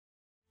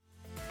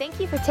Thank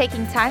you for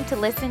taking time to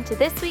listen to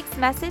this week's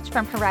message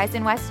from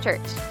Horizon West Church.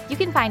 You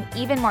can find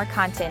even more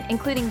content,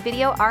 including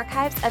video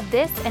archives of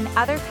this and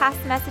other past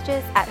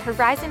messages at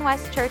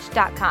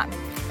horizonwestchurch.com.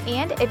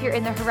 And if you're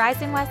in the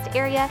Horizon West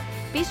area,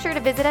 be sure to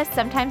visit us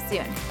sometime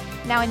soon.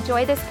 Now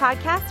enjoy this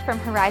podcast from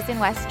Horizon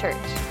West Church.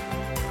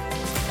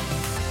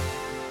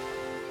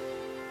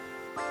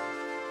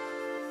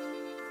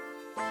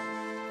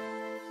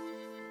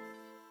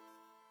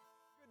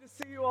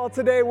 See you all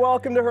today.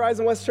 Welcome to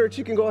Horizon West Church.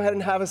 You can go ahead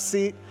and have a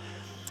seat.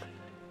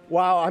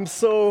 Wow, I'm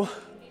so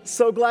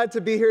glad to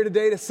be here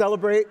today to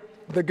celebrate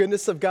the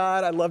goodness of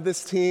God. I love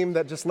this team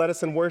that just led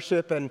us in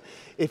worship. And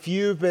if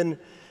you've been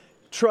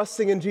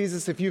trusting in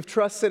Jesus, if you've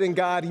trusted in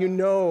God, you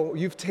know,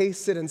 you've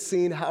tasted and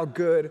seen how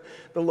good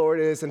the Lord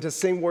is. And to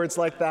sing words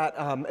like that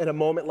in a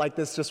moment like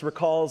this just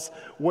recalls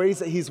ways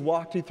that He's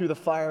walked you through the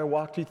fire,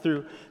 walked you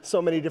through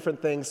so many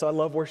different things. So I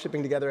love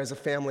worshiping together as a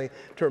family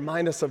to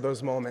remind us of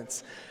those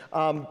moments.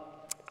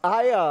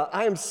 I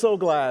am so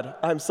glad.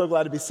 I'm so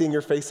glad to be seeing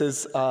your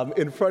faces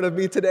in front of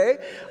me today.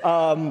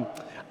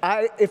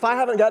 If I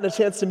haven't gotten a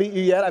chance to meet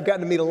you yet, I've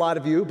gotten to meet a lot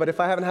of you, but if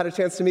I haven't had a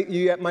chance to meet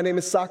you yet, my name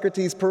is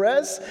Socrates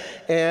Perez,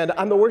 and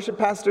I'm the worship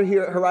pastor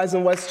here at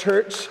Horizon West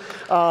Church.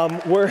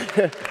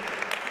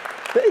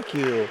 Thank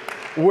you.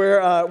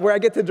 Where I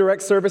get to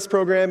direct service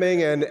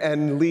programming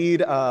and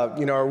lead,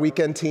 our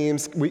weekend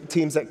teams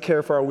that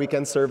care for our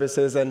weekend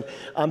services. And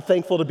I'm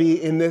thankful to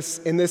be in this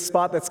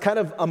spot. That's kind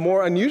of a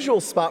more unusual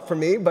spot for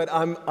me, but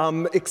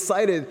I'm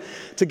excited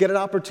to get an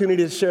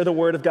opportunity to share the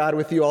Word of God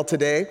with you all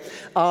today.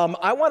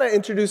 I want to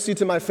introduce you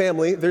to my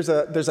family. There's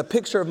a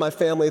picture of my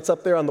family. It's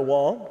up there on the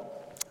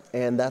wall,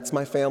 and that's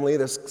my family.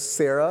 There's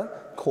Sarah,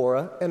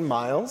 Cora, and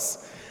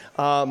Miles.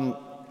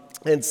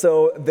 And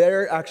so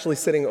they're actually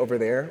sitting over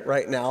there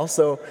right now.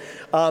 So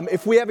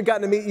if we haven't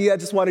gotten to meet you, I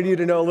just wanted you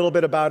to know a little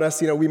bit about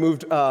us. You know, we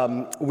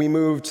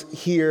moved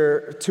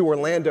here to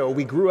Orlando.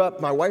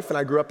 My wife and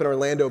I grew up in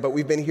Orlando, but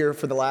we've been here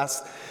for the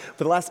last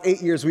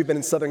 8 years. We've been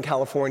in Southern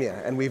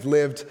California, and we've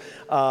lived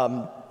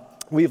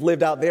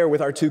out there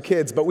with our 2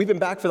 kids, but we've been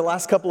back for the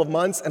last couple of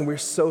months, and we're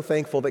so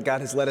thankful that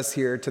God has led us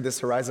here to this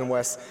Horizon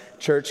West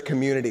Church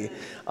community.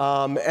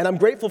 And I'm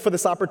grateful for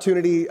this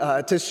opportunity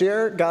to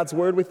share God's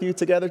Word with you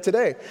together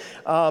today.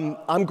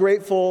 I'm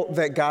grateful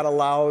that God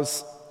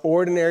allows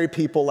ordinary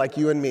people like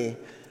you and me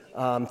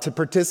to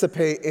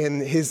participate in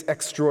His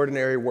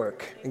extraordinary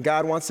work. And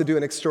God wants to do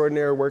an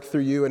extraordinary work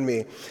through you and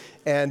me.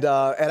 And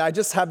I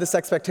just have this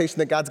expectation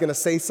that God's going to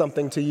say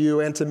something to you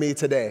and to me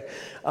today.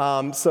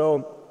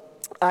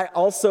 I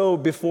also,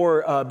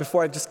 before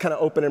I just kind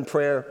of open in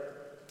prayer,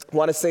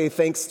 want to say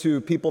thanks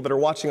to people that are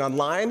watching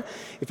online.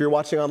 If you're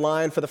watching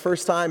online for the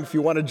first time, if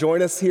you want to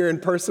join us here in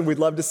person, we'd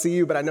love to see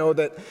you. But I know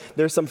that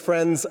there's some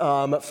friends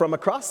from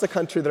across the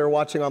country that are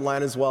watching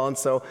online as well. And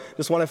so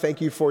just want to thank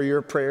you for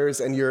your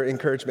prayers and your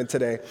encouragement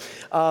today.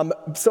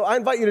 So I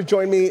invite you to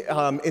join me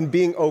in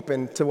being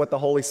open to what the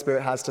Holy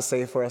Spirit has to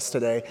say for us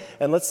today.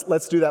 And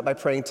let's do that by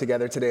praying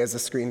together today as the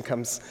screen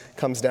comes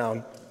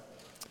down.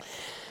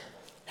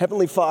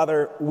 Heavenly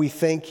Father, we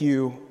thank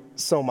you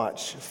so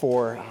much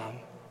for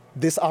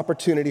this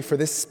opportunity, for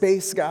this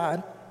space,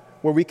 God,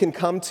 where we can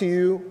come to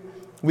you.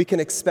 We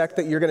can expect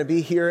that you're going to be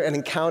here and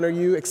encounter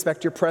you,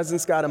 expect your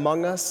presence, God,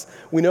 among us.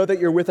 We know that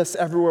you're with us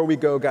everywhere we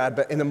go, God,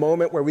 but in a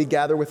moment where we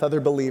gather with other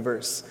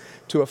believers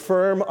to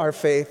affirm our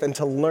faith and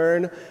to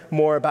learn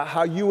more about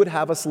how you would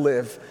have us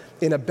live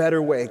in a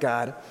better way,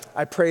 God,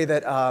 I pray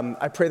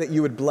that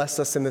you would bless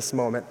us in this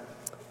moment.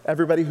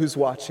 Everybody who's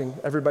watching,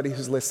 everybody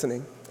who's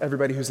listening,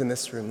 everybody who's in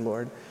this room,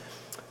 Lord,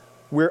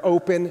 we're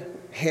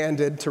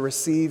open-handed to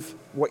receive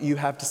what you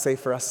have to say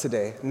for us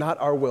today. Not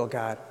our will,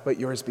 God, but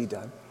yours be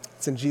done.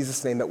 It's in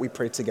Jesus' name that we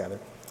pray together.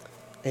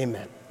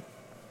 Amen.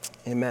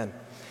 Amen.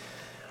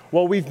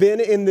 Well, we've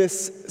been in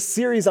this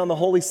series on the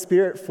Holy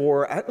Spirit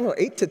for,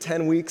 8 to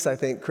 10 weeks, I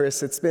think,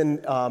 Chris. It's been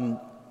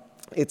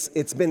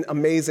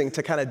amazing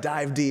to kind of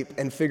dive deep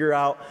and figure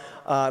out,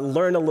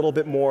 learn a little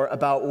bit more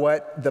about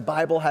what the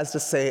Bible has to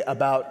say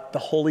about the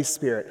Holy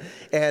Spirit.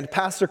 And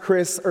Pastor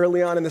Chris,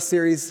 early on in the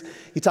series,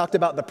 he talked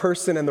about the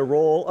person and the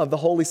role of the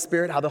Holy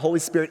Spirit, how the Holy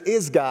Spirit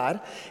is God,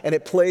 and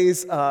it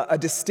plays a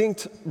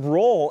distinct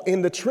role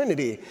in the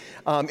Trinity,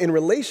 in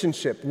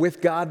relationship with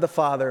God the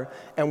Father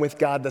and with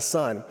God the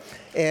Son.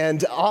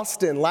 And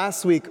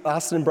last week,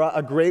 Austin brought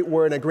a great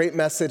word, a great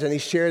message, and he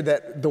shared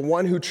that the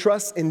one who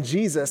trusts in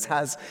Jesus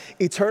has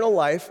eternal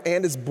life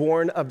and is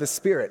born of the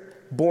Spirit.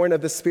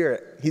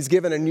 He's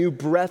given a new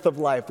breath of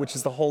life, which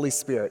is the Holy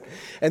Spirit.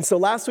 And so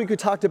last week we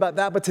talked about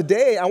that, but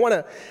today I want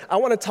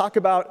to talk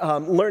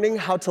about learning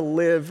how to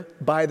live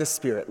by the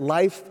Spirit,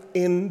 life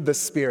in the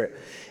Spirit.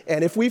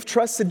 And if we've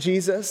trusted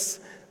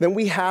Jesus, then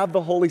we have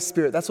the Holy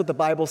Spirit. That's what the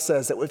Bible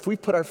says, that if we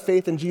put our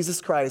faith in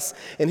Jesus Christ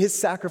and His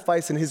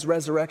sacrifice and His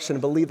resurrection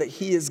and believe that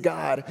He is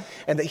God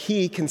and that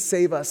He can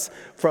save us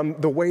from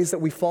the ways that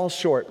we fall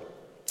short,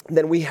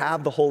 then we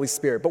have the Holy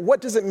Spirit. But what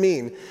does it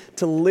mean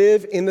to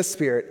live in the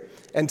Spirit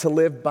and to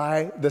live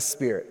by the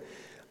Spirit?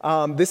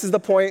 This is the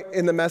point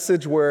in the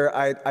message where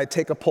I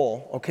take a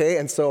poll, okay?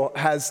 And so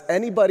has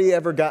anybody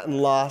ever gotten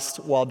lost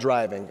while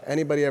driving?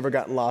 Anybody ever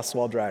gotten lost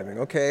while driving?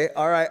 Okay,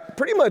 all right.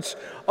 Pretty much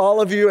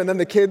all of you, and then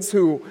the kids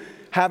who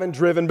haven't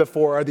driven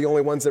before are the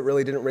only ones that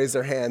really didn't raise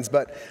their hands.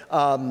 But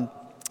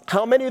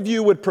how many of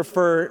you would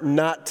prefer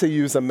not to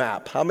use a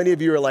map? How many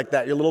of you are like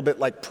that? You're a little bit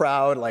like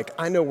proud, like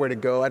I know where to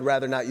go. I'd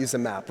rather not use a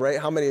map, right?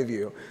 How many of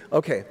you?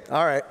 Okay,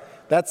 all right.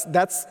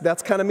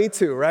 That's kind of me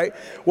too, right?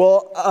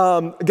 Well,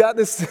 got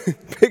this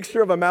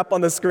picture of a map on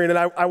the screen, and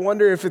I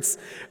wonder if it's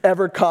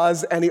ever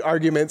caused any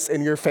arguments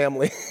in your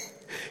family.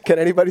 Can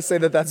anybody say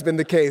that that's been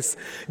the case?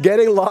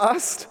 Getting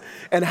lost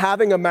and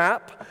having a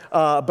map,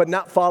 but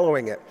not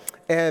following it.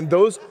 And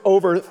those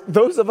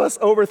of us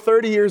over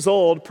 30 years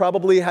old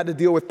probably had to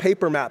deal with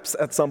paper maps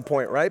at some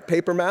point, right?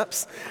 Paper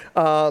maps.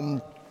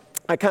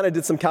 I kind of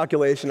did some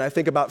calculation. I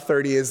think about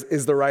 30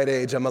 is the right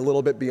age. I'm a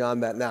little bit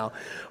beyond that now.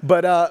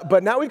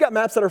 But now we've got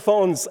maps on our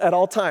phones at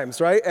all times,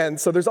 right? And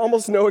so there's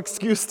almost no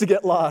excuse to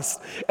get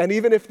lost. And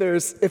even if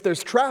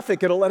there's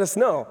traffic, it'll let us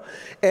know.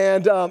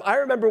 And I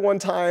remember one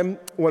time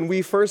when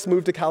we first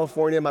moved to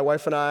California, my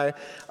wife and I,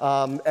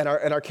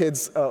 and our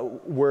kids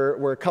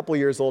were a couple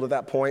years old at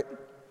that point.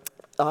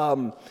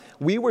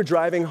 We were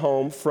driving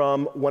home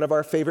from one of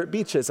our favorite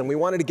beaches, and we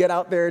wanted to get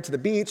out there to the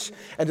beach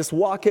and just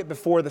walk it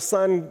before the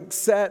sun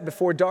set,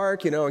 before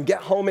dark, and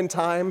get home in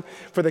time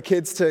for the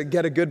kids to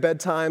get a good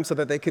bedtime so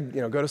that they could,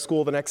 go to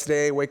school the next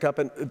day, wake up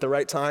at the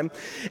right time.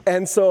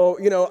 And so,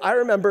 I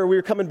remember we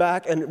were coming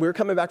back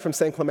from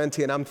San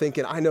Clemente, and I'm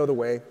thinking, I know the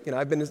way.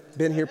 I've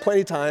been here plenty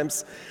of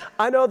times.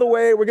 I know the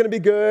way. We're going to be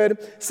good.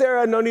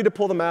 Sarah, no need to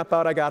pull the map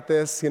out. I got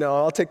this.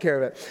 I'll take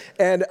care of it.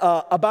 And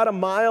about a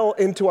mile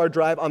into our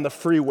drive on the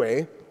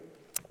freeway,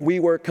 we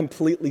were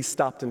completely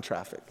stopped in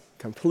traffic,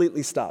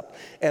 completely stopped.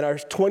 And our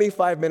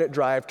 25-minute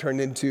drive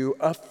turned into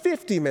a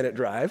 50-minute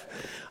drive.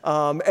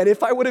 And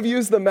if I would have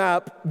used the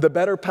map, the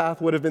better path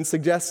would have been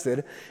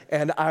suggested,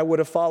 and I would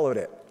have followed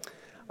it.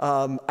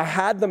 I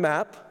had the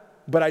map,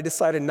 but I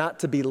decided not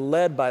to be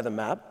led by the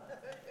map,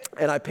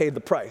 and I paid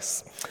the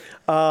price.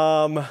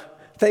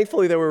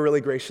 Thankfully, they were really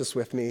gracious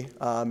with me.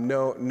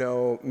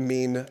 No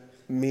mean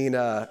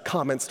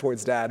comments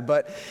towards Dad.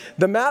 But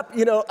the map,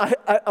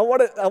 I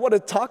want to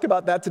talk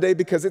about that today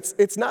because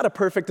it's not a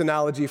perfect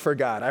analogy for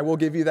God. I will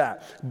give you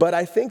that. But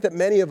I think that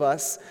many of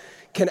us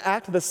can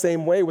act the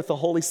same way with the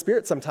Holy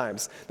Spirit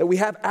sometimes, that we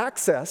have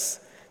access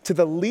to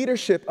the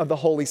leadership of the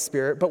Holy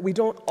Spirit, but we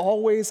don't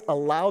always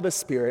allow the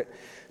Spirit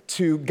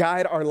to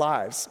guide our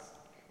lives.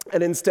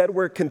 And instead,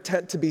 we're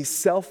content to be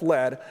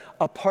self-led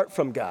apart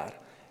from God.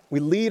 We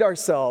lead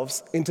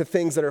ourselves into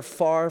things that are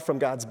far from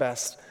God's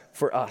best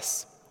for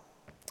us.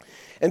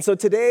 And so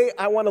today,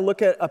 I want to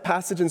look at a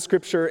passage in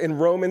Scripture in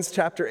Romans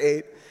chapter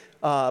 8.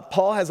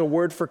 Paul has a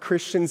word for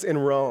Christians in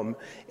Rome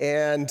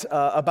and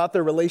about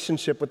their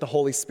relationship with the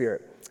Holy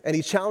Spirit. And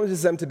he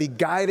challenges them to be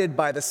guided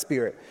by the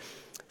Spirit.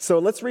 So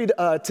let's read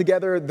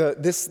together,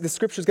 this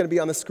Scripture is going to be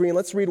on the screen.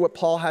 Let's read what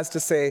Paul has to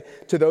say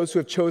to those who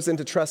have chosen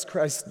to trust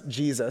Christ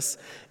Jesus.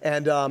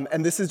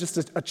 And this is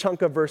just a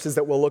chunk of verses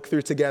that we'll look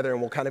through together and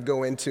we'll kind of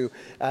go into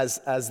as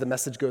the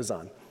message goes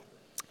on.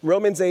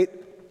 Romans 8,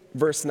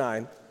 verse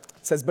 9.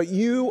 It says, "But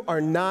you are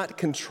not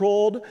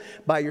controlled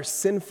by your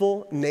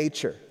sinful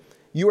nature.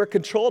 You are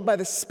controlled by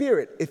the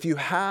Spirit if you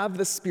have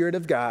the Spirit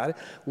of God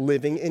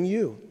living in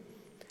you.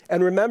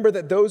 And remember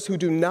that those who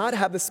do not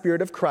have the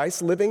Spirit of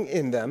Christ living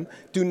in them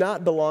do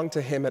not belong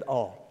to Him at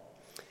all.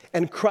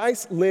 And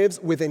Christ lives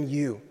within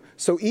you.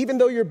 So even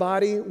though your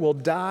body will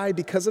die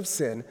because of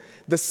sin,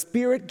 the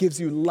Spirit gives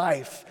you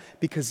life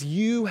because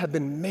you have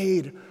been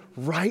made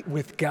right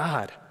with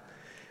God.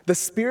 The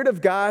Spirit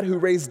of God who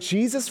raised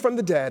Jesus from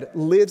the dead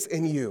lives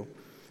in you.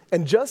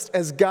 And just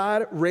as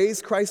God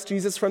raised Christ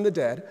Jesus from the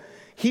dead,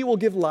 He will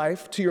give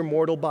life to your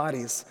mortal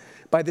bodies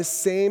by this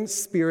same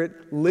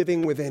Spirit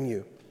living within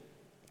you.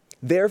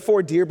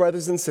 Therefore, dear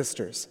brothers and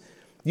sisters,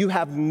 you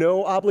have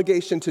no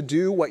obligation to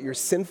do what your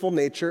sinful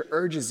nature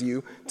urges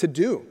you to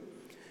do.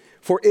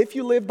 For if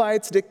you live by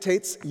its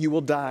dictates, you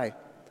will die.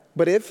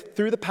 But if,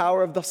 through the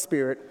power of the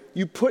Spirit,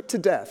 you put to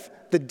death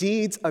the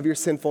deeds of your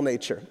sinful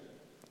nature,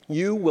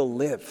 you will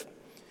live.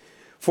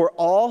 For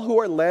all who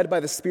are led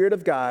by the Spirit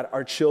of God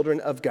are children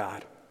of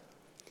God.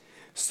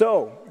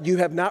 So you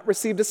have not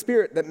received a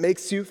spirit that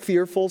makes you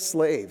fearful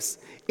slaves.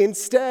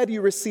 Instead,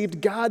 you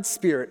received God's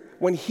Spirit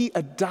when He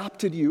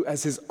adopted you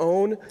as His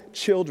own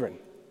children.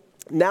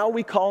 Now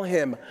we call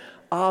Him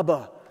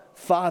Abba,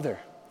 Father.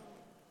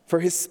 For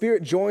His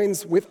Spirit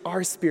joins with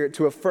our spirit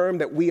to affirm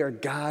that we are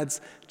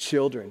God's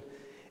children.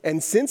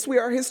 And since we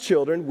are His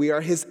children, we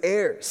are His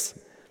heirs.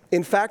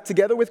 In fact,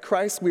 together with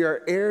Christ, we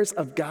are heirs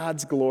of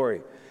God's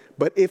glory.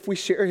 But if we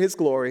share His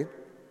glory,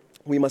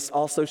 we must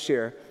also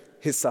share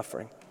His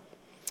suffering.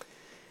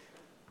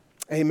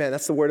 Amen.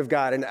 That's the word of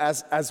God. And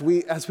as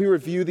we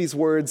review these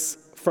words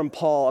from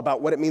Paul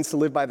about what it means to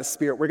live by the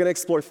Spirit, we're going to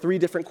explore three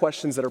different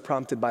questions that are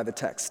prompted by the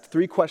text.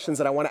 Three questions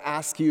that I want to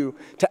ask you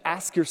to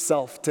ask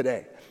yourself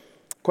today.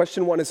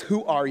 Question one is,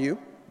 who are you?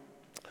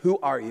 Who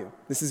are you?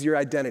 This is your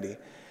identity.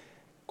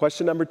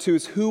 Question number 2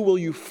 is, who will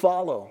you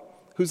follow?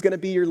 Who's going to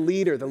be your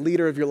leader, the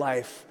leader of your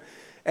life?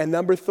 And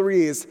number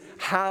 3 is,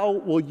 how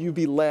will you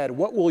be led?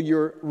 What will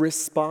your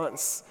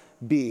response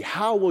be?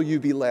 How will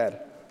you be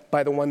led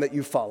by the one that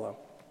you follow?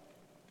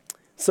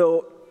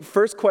 So,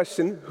 first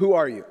question, who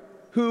are you?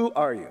 Who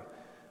are you?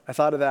 I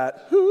thought of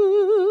that,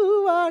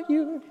 who are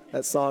you?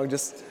 That song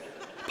just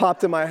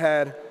popped in my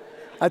head.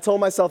 I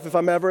told myself if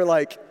I'm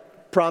ever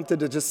prompted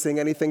to just sing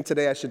anything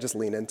today, I should just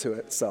lean into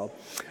it. So,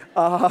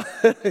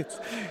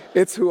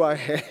 it's who I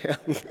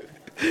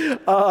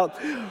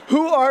am.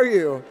 Who are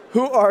you?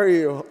 Who are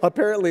you?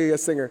 Apparently a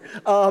singer.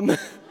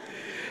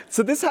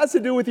 So this has to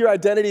do with your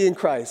identity in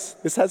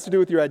Christ. This has to do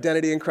with your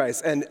identity in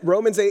Christ. And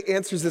Romans 8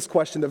 answers this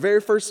question. The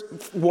very first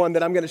one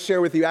that I'm going to share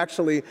with you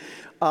actually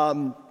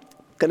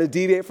going to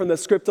deviate from the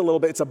script a little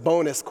bit. It's a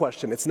bonus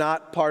question. It's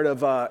not part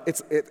of,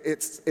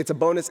 it's a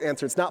bonus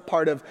answer. It's not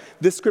part of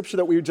this scripture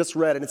that we just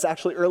read. And it's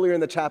actually earlier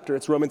in the chapter.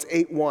 It's Romans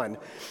 8:1.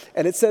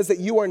 And it says that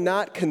you are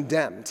not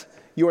condemned.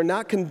 You are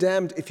not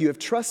condemned if you have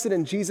trusted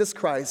in Jesus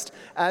Christ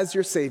as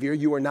your Savior.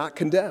 You are not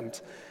condemned.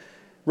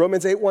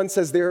 Romans 8:1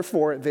 says,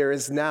 therefore, there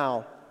is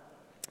now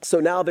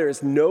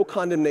no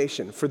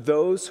condemnation for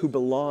those who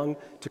belong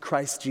to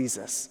Christ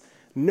Jesus.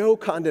 No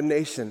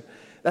condemnation.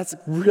 That's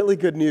really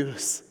good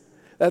news.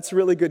 That's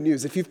really good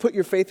news. If you've put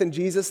your faith in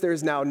Jesus, there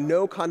is now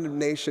no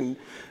condemnation.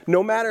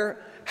 No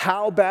matter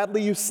how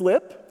badly you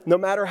slip, no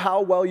matter how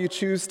well you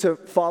choose to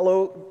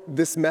follow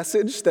this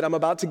message that I'm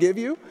about to give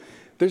you,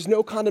 there's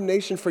no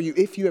condemnation for you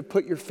if you have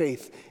put your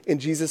faith in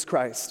Jesus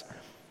Christ,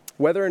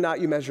 whether or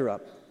not you measure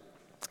up.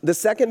 The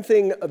second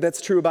thing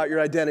that's true about your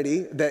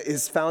identity that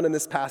is found in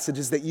this passage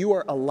is that you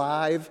are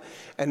alive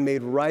and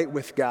made right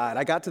with God.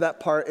 I got to that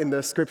part in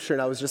the scripture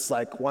and I was just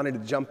wanted to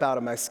jump out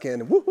of my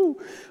skin.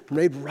 Woohoo!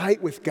 Made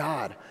right with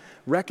God,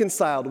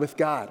 reconciled with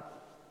God.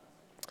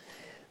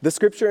 The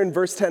scripture in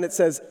verse 10, it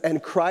says,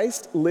 and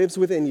Christ lives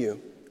within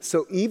you.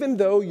 So even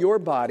though your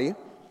body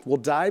will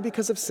die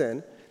because of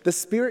sin, the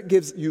Spirit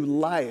gives you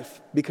life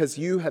because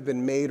you have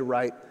been made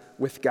right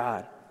with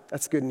God.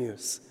 That's good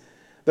news.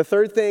 The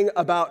third thing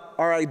about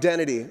our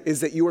identity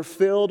is that you are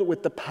filled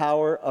with the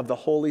power of the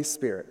Holy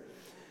Spirit.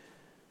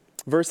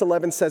 Verse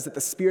 11 says that the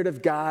Spirit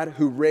of God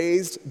who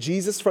raised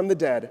Jesus from the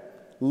dead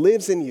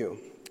lives in you.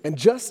 And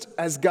just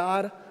as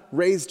God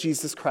raised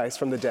Jesus Christ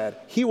from the dead,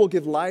 he will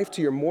give life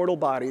to your mortal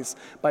bodies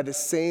by the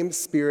same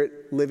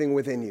Spirit living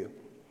within you.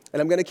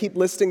 And I'm going to keep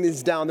listing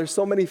these down. There's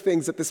so many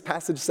things that this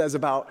passage says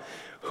about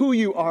who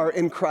you are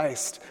in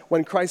Christ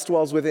when Christ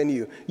dwells within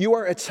you. You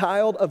are a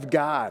child of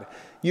God.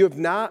 You have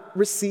not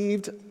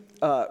received,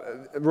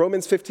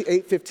 Romans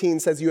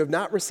 8:15 says, you have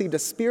not received a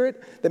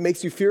spirit that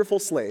makes you fearful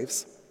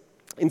slaves.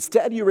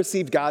 Instead, you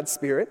received God's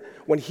Spirit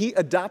when he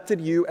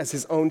adopted you as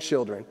his own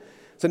children.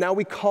 So now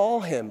we call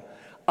him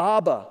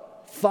Abba,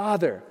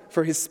 Father,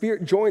 for his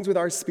Spirit joins with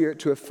our spirit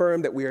to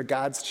affirm that we are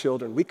God's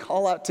children. We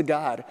call out to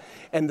God,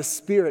 and the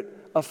Spirit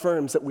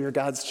affirms that we are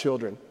God's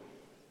children.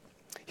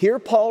 Here,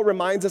 Paul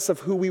reminds us of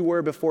who we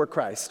were before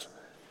Christ.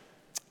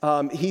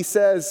 He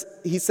says,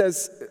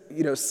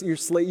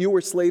 you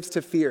were slaves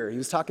to fear. He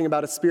was talking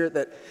about a spirit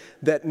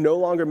that no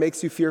longer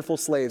makes you fearful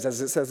slaves,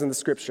 as it says in the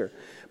scripture.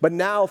 But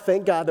now,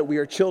 thank God that we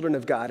are children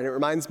of God. And it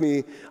reminds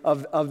me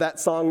of that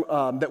song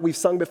that we've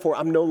sung before.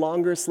 I'm no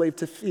longer a slave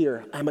to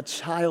fear. I'm a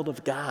child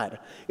of God.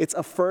 It's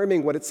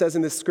affirming what it says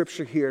in this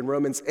scripture here in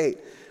Romans 8,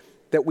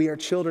 that we are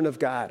children of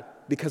God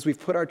because we've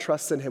put our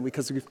trust in him,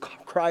 because we've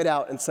cried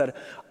out and said,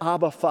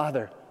 Abba,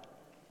 Father.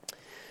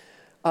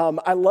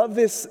 I love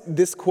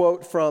this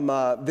quote from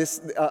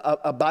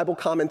a Bible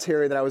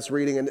commentary that I was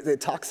reading, and it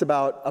talks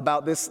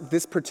about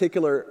this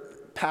particular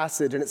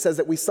passage, and it says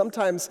that we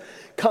sometimes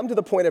come to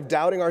the point of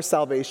doubting our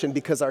salvation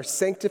because our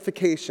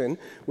sanctification,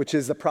 which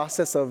is the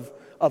process of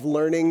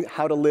learning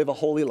how to live a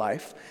holy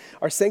life,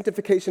 our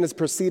sanctification has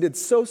proceeded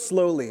so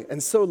slowly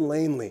and so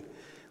lamely.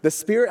 The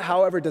Spirit,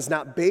 however, does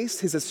not base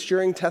his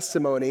assuring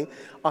testimony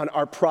on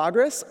our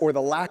progress or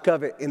the lack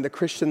of it in the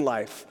Christian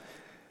life.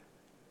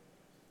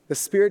 The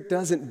Spirit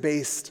doesn't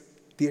base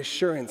the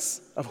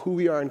assurance of who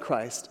we are in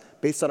Christ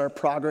based on our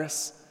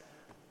progress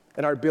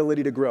and our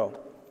ability to grow.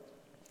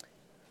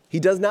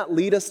 He does not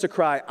lead us to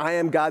cry, I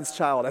am God's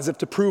child, as if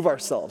to prove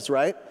ourselves,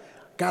 right?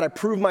 God, I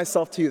prove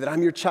myself to you that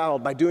I'm your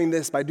child by doing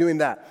this, by doing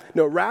that.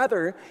 No,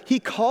 rather, he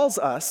calls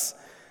us,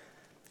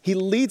 he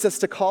leads us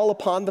to call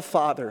upon the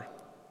Father,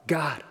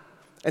 God,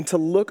 and to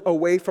look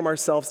away from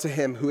ourselves to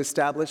him who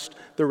established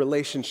the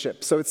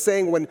relationship. So it's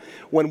saying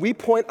when we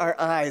point our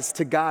eyes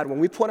to God, when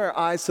we point our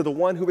eyes to the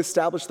one who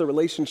established the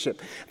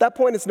relationship, at that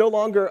point it's no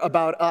longer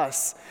about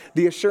us.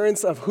 The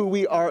assurance of who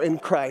we are in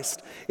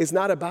Christ is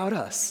not about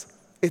us.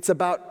 It's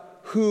about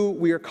who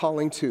we are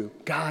calling to,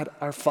 God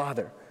our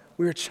Father.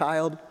 We're a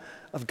child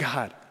of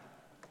God.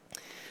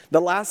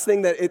 The last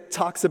thing that it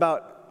talks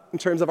about in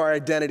terms of our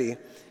identity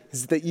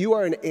is that you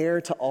are an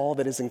heir to all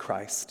that is in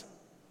Christ.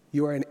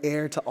 You are an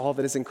heir to all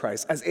that is in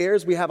Christ. As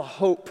heirs, we have a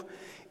hope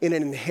in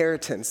an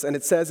inheritance. And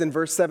it says in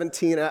verse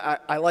 17,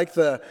 I like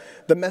the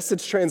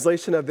Message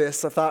translation of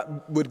this. I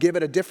thought would give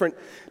it a different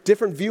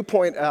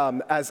viewpoint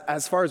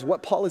as far as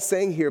what Paul is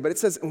saying here. But it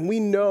says, and we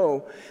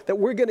know that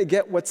we're going to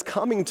get what's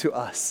coming to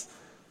us,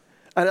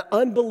 an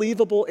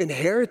unbelievable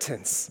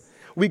inheritance.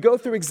 We go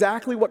through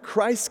exactly what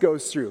Christ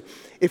goes through.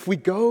 If we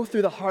go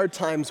through the hard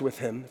times with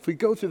him, if we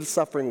go through the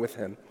suffering with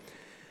him,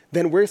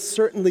 then we're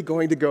certainly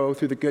going to go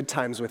through the good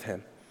times with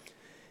him.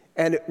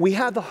 And we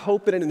have the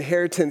hope in an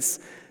inheritance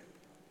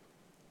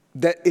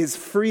that is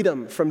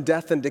freedom from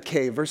death and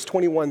decay. Verse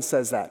 21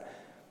 says that.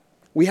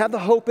 We have the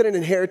hope in an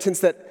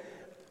inheritance that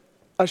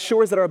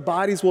assures that our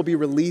bodies will be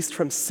released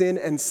from sin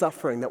and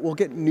suffering, that we'll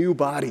get new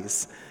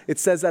bodies. It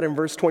says that in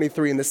verse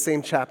 23 in the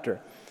same chapter.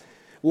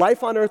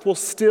 Life on earth will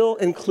still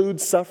include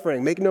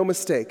suffering, make no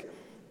mistake,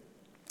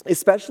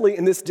 especially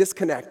in this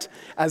disconnect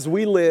as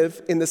we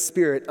live in the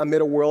Spirit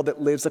amid a world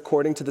that lives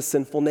according to the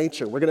sinful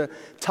nature. We're going to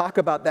talk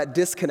about that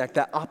disconnect,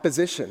 that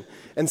opposition.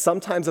 And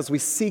sometimes as we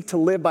seek to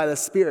live by the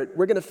Spirit,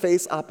 we're going to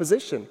face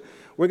opposition.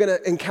 We're going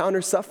to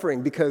encounter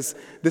suffering because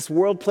this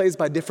world plays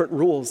by different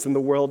rules than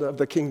the world of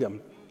the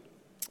kingdom.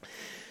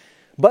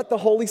 But the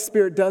Holy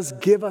Spirit does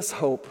give us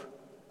hope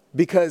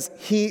because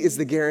he is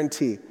the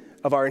guarantee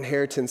of our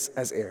inheritance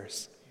as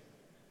heirs.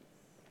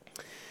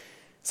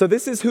 So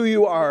this is who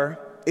you are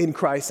in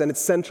Christ, and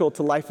it's central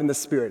to life in the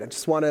Spirit. I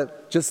just want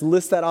to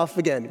list that off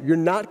again. You're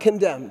not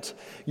condemned.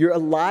 You're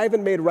alive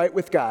and made right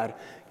with God.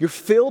 You're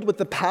filled with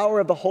the power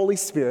of the Holy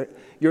Spirit.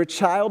 You're a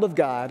child of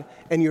God,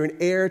 and you're an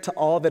heir to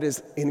all that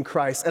is in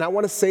Christ. And I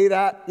want to say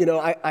that,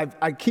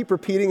 I keep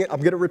repeating it. I'm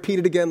going to repeat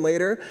it again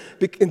later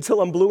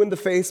until I'm blue in the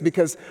face,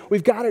 because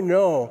we've got to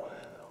know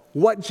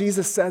what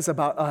Jesus says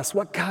about us,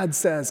 what God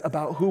says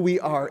about who we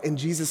are in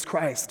Jesus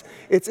Christ.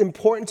 It's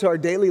important to our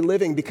daily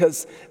living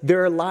because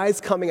there are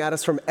lies coming at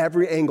us from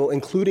every angle,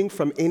 including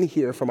from in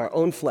here, from our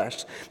own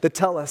flesh, that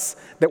tell us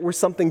that we're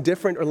something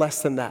different or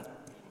less than that.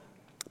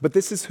 But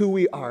this is who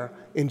we are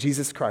in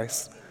Jesus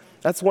Christ.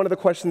 That's one of the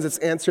questions that's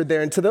answered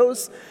there. And to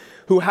those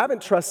who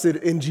haven't trusted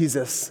in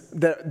Jesus,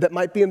 that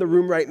might be in the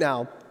room right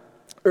now,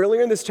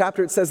 earlier in this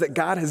chapter, it says that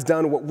God has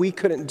done what we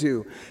couldn't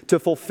do to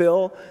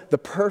fulfill the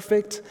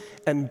perfect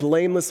and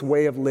blameless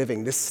way of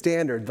living, this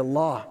standard, the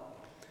law.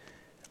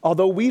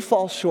 Although we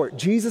fall short,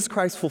 Jesus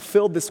Christ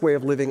fulfilled this way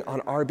of living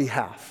on our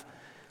behalf,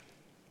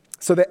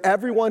 so that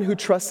everyone who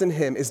trusts in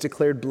him is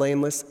declared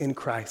blameless in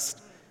Christ.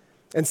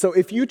 And so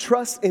if you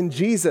trust in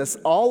Jesus,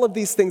 all of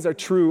these things are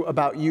true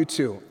about you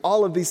too.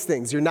 All of these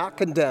things. You're not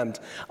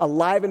condemned,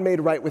 alive and made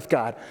right with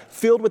God,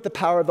 filled with the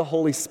power of the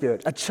Holy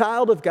Spirit, a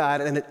child of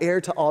God and an heir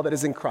to all that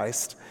is in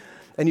Christ.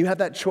 And you have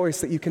that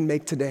choice that you can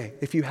make today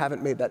if you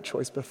haven't made that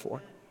choice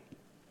before.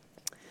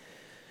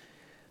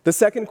 The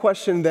second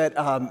question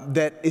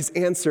that is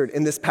answered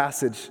in this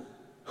passage,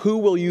 who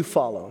will you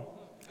follow?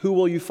 Who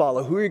will you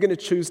follow? Who are you going to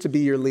choose to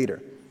be your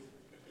leader?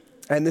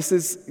 And this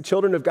is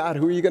children of God.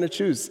 Who are you going to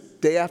choose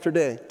day after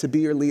day to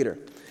be your leader?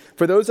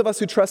 For those of us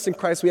who trust in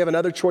Christ, we have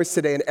another choice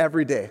today and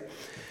every day.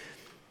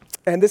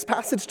 And this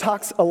passage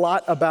talks a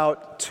lot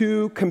about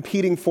two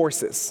competing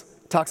forces.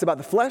 It talks about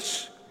the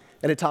flesh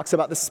and it talks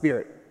about the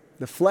spirit.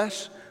 The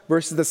flesh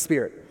versus the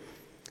spirit.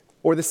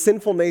 Or the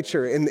sinful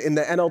nature. In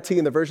the NLT,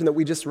 in the version that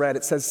we just read,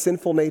 it says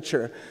sinful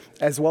nature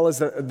as well as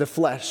the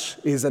flesh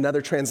is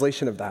another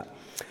translation of that.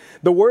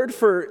 The word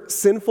for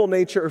sinful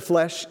nature or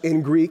flesh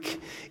in Greek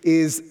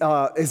is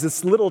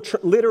this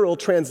literal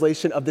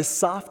translation of this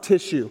soft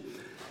tissue.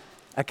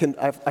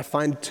 I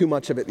find too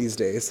much of it these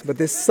days, but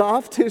this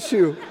soft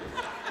tissue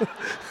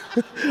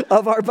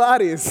of our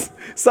bodies,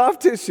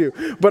 soft tissue,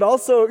 but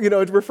also,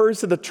 it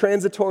refers to the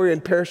transitory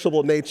and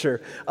perishable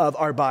nature of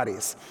our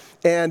bodies.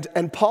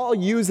 And Paul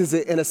uses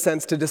it in a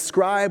sense to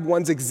describe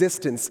one's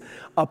existence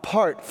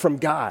apart from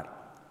God,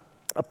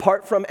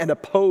 apart from and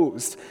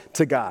opposed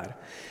to God.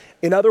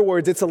 In other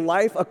words, it's a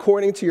life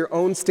according to your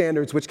own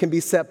standards, which can be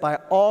set by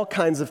all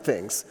kinds of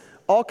things,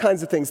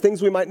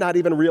 things we might not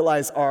even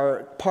realize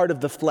are part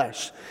of the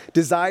flesh.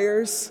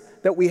 Desires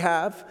that we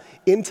have,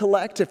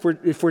 intellect, if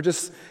we're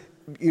just,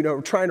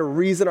 trying to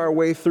reason our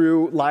way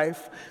through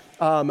life,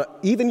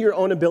 even your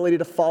own ability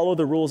to follow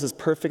the rules as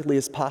perfectly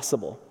as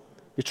possible.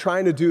 You're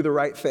trying to do the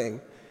right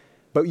thing,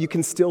 but you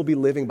can still be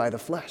living by the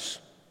flesh.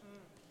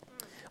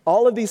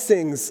 All of these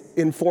things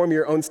inform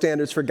your own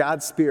standards for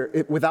God's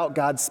Spirit, without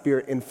God's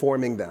Spirit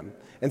informing them.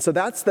 And so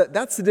that's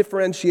the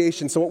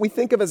differentiation. So what we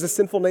think of as a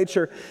sinful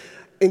nature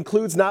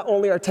includes not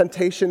only our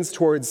temptations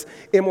towards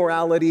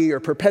immorality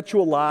or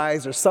perpetual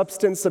lies or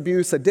substance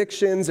abuse,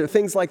 addictions or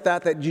things like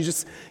that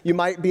you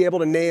might be able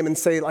to name and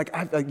say,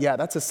 yeah,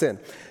 that's a sin.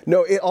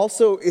 No, it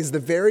also is the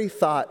very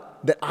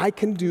thought that I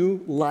can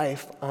do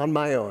life on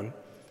my own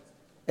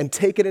and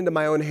take it into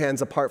my own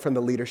hands apart from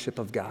the leadership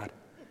of God.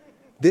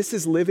 This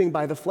is living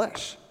by the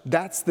flesh.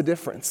 That's the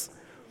difference.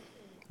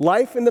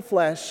 Life in the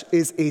flesh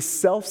is a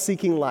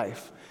self-seeking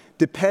life,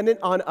 dependent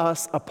on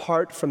us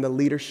apart from the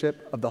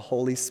leadership of the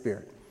Holy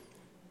Spirit.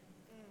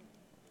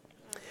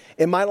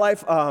 In my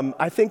life,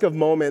 I think of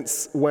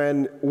moments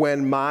when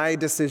my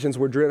decisions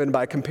were driven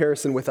by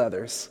comparison with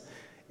others.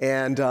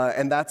 And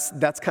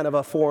that's kind of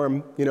a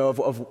form,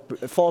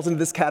 it falls into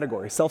this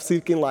category,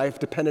 self-seeking life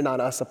dependent on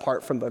us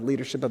apart from the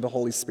leadership of the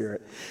Holy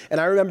Spirit. And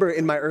I remember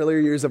in my earlier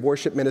years of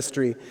worship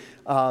ministry,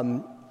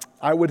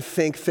 I would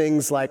think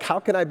things like, how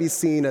can I be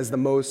seen as the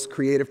most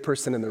creative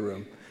person in the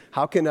room?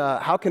 How can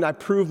I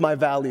prove my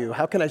value?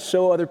 How can I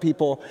show other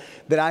people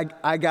that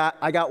I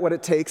got what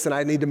it takes and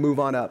I need to move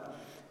on up?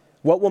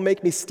 What will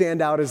make me stand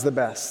out as the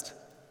best?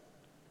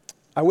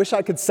 I wish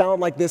I could sound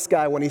like this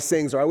guy when he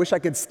sings, or I wish I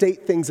could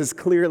state things as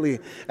clearly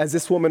as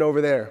this woman over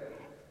there.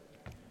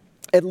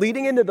 And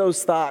leading into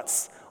those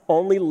thoughts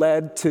only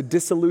led to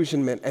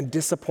disillusionment and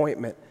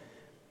disappointment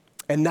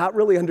and not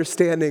really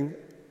understanding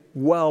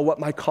well what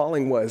my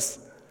calling was.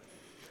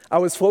 I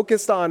was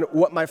focused on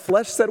what my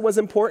flesh said was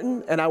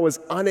important, and I was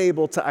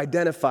unable to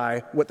identify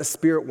what the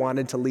Spirit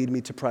wanted to lead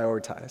me to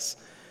prioritize.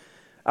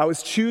 I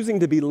was choosing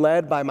to be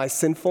led by my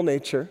sinful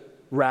nature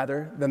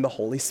rather than the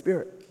Holy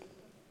Spirit.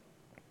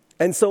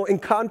 And so in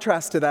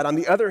contrast to that, on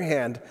the other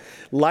hand,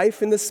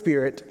 life in the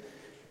Spirit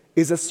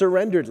is a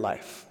surrendered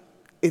life.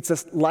 It's a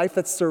life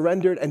that's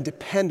surrendered and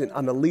dependent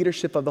on the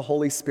leadership of the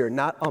Holy Spirit,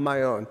 not on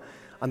my own,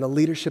 on the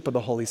leadership of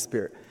the Holy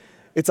Spirit.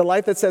 It's a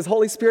life that says,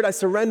 Holy Spirit, I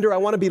surrender. I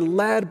want to be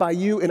led by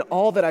you in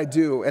all that I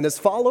do. And as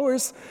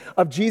followers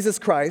of Jesus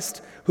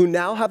Christ, who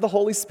now have the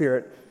Holy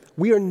Spirit,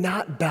 we are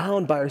not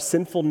bound by our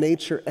sinful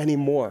nature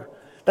anymore.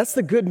 That's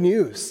the good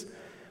news.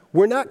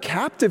 We're not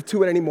captive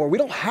to it anymore. We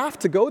don't have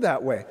to go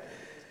that way.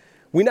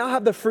 We now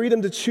have the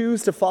freedom to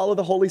choose to follow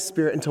the Holy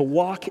Spirit and to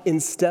walk in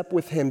step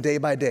with Him day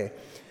by day.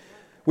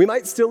 We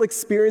might still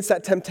experience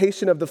that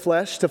temptation of the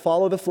flesh, to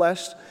follow the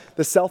flesh,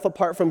 the self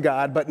apart from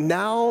God, but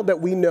now that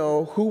we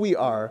know who we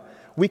are,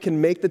 we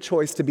can make the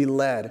choice to be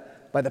led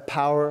by the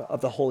power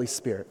of the Holy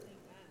Spirit.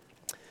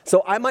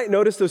 So I might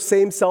notice those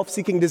same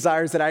self-seeking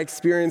desires that I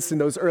experienced in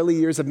those early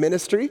years of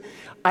ministry.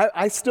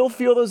 I still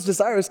feel those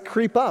desires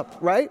creep up,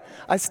 right?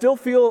 I still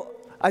feel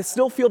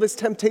this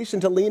temptation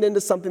to lean into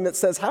something that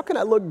says, how can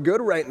I look good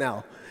right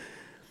now?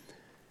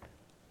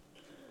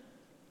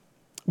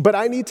 But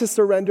I need to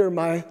surrender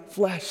my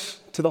flesh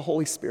to the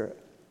Holy Spirit.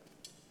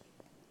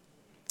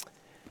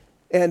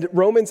 And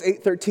Romans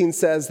 8:13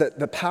 says that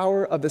the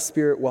power of the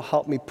Spirit will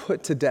help me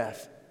put to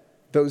death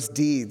those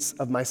deeds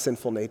of my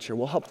sinful nature,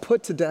 will help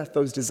put to death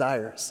those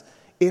desires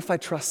if I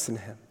trust in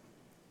Him.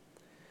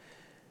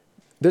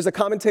 There's a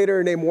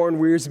commentator named Warren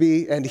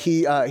Wiersbe, and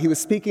he was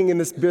speaking in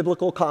this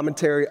biblical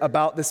commentary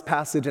about this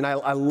passage, and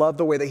I love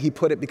the way that he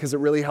put it because it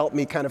really helped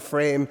me kind of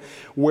frame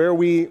where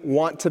we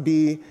want to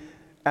be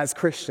as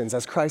Christians,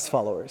 as Christ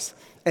followers.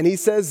 And he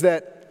says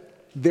that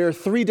there are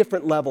 3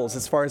 different levels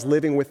as far as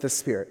living with the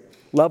Spirit.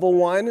 Level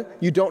 1,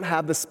 you don't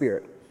have the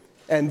Spirit.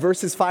 And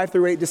verses 5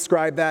 through 8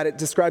 describe that. It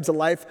describes a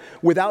life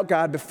without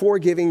God before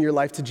giving your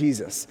life to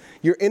Jesus.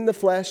 You're in the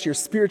flesh, you're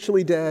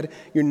spiritually dead,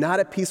 you're not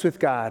at peace with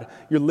God,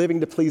 you're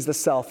living to please the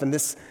self. And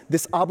this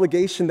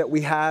obligation that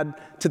we had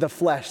to the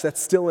flesh,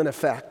 that's still in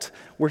effect.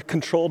 We're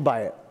controlled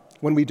by it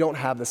when we don't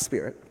have the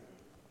Spirit.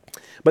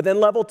 But then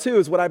level 2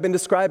 is what I've been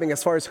describing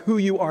as far as who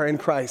you are in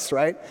Christ,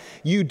 right?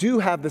 You do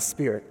have the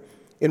Spirit.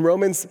 In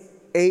Romans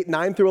 8,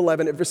 9 through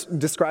 11, it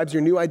describes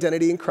your new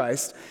identity in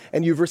Christ,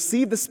 and you've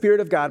received the Spirit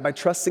of God by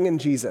trusting in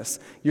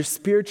Jesus. You're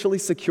spiritually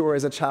secure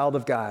as a child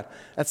of God.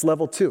 That's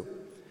level 2.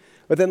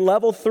 But then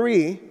level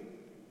 3,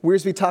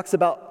 Wiersbe talks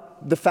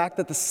about the fact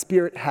that the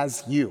Spirit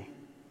has you.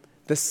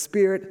 The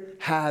Spirit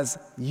has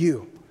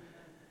you.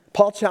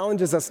 Paul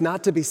challenges us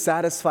not to be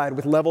satisfied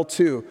with level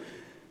 2,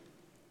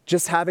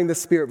 just having the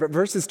Spirit. But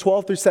verses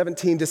 12 through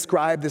 17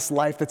 describe this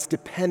life that's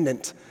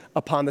dependent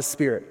upon the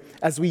Spirit.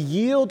 As we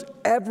yield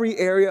every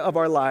area of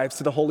our lives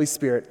to the Holy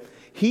Spirit,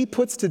 He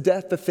puts to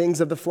death the things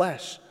of the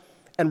flesh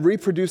and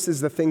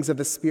reproduces the things of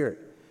the Spirit.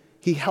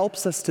 He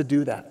helps us to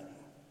do that.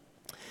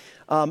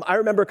 I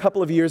remember a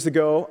couple of years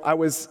ago, I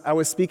was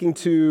speaking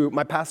to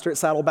my pastor at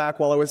Saddleback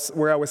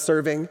where I was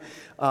serving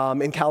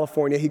in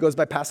California. He goes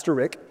by Pastor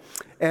Rick.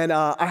 And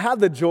I had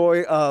the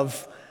joy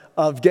of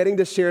getting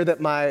to share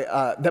that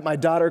my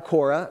daughter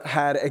Cora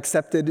had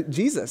accepted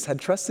Jesus, had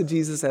trusted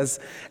Jesus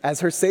as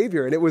her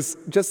Savior. And it was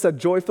just a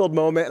joy-filled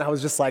moment, and I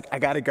was just like, I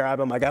got to grab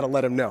him, I got to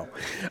let him know.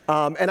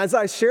 And as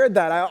I shared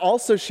that, I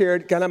also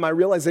shared kind of my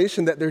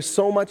realization that there's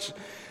so much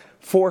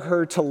for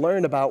her to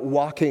learn about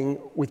walking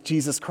with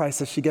Jesus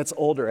Christ as she gets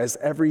older. As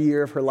every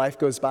year of her life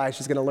goes by,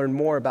 she's going to learn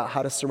more about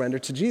how to surrender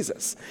to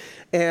Jesus.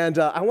 And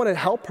I want to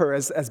help her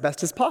as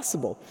best as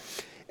possible.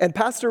 And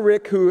Pastor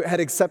Rick, who had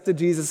accepted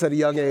Jesus at a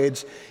young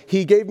age,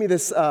 he gave me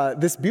this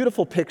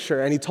beautiful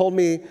picture, and he told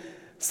me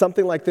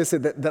something like this,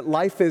 that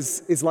life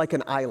is like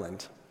an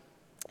island.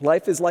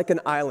 Life is like an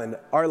island,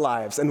 our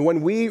lives. And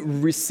when we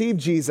receive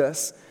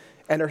Jesus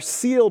and are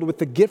sealed with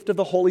the gift of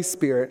the Holy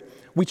Spirit,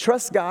 we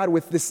trust God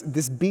with this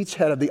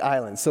beachhead of the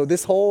island. So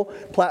this whole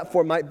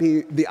platform might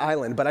be the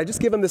island, but I just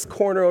give him this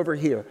corner over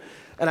here.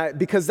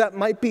 Because that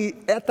might be,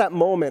 at that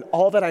moment,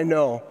 all that I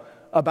know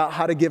about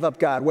how to give up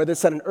God, whether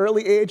it's at an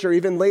early age or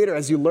even later,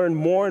 as you learn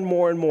more and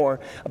more and more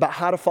about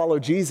how to follow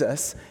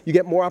Jesus, you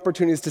get more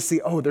opportunities to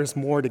see, oh, there's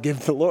more to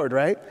give the Lord,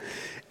 right?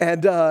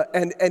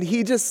 And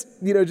he just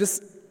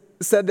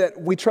said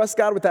that we trust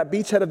God with that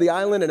beachhead of the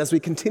island, and as we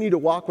continue to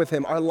walk with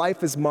him, our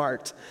life is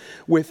marked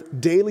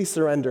with daily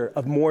surrender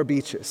of more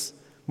beaches,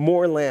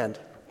 more land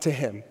to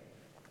him.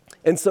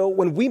 And so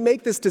when we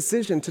make this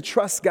decision to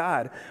trust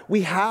God,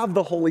 we have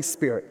the Holy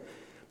Spirit.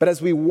 But as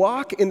we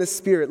walk in the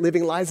Spirit,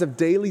 living lives of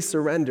daily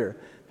surrender,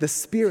 the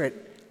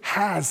Spirit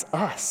has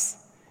us.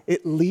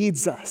 It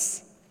leads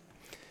us.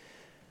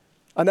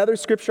 Another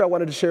scripture I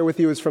wanted to share with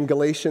you is from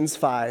Galatians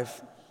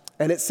 5.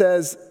 And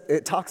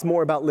it talks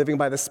more about living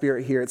by the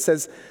Spirit here. It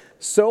says,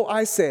 "So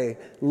I say,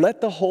 let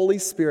the Holy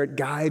Spirit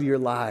guide your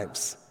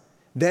lives.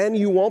 Then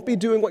you won't be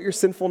doing what your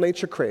sinful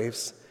nature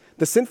craves.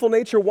 The sinful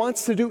nature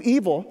wants to do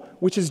evil,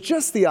 which is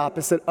just the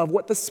opposite of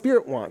what the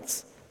Spirit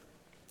wants.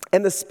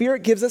 And the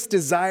Spirit gives us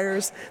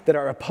desires that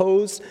are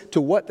opposed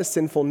to what the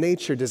sinful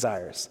nature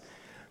desires."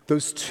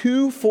 Those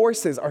two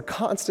forces are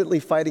constantly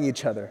fighting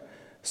each other,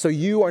 so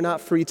you are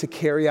not free to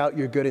carry out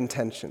your good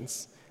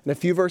intentions. And a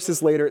few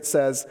verses later it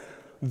says,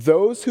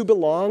 "Those who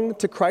belong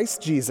to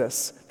Christ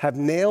Jesus have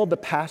nailed the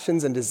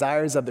passions and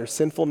desires of their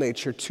sinful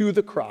nature to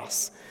the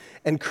cross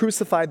and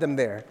crucified them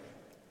there.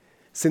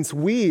 Since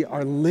we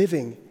are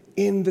living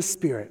in the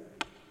Spirit,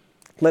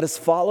 let us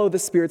follow the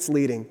Spirit's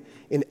leading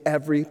in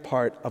every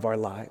part of our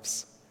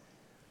lives."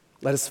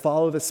 Let us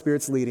follow the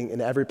Spirit's leading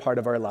in every part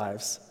of our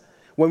lives.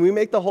 When we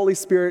make the Holy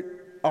Spirit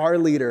our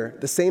leader,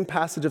 the same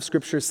passage of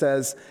Scripture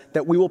says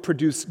that we will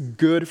produce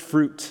good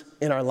fruit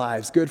in our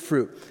lives, good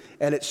fruit.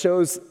 And it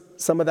shows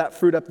some of that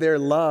fruit up there: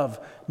 love,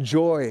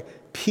 joy,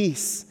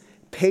 peace,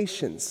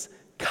 patience,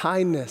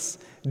 kindness,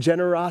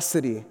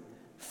 generosity,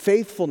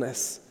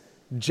 faithfulness,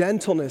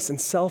 gentleness,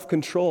 and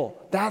self-control.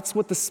 That's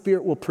what the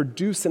Spirit will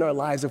produce in our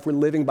lives if we're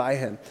living by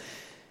him.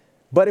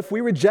 But if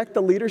we reject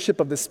the leadership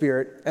of the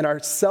Spirit and are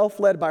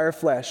self-led by our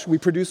flesh, we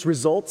produce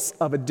results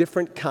of a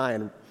different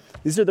kind.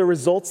 These are the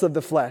results of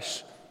the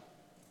flesh.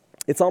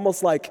 It's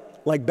almost like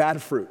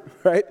bad fruit,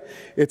 right?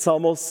 It's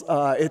almost,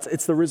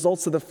 it's the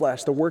results of the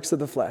flesh, the works of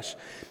the flesh.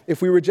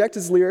 If we reject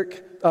this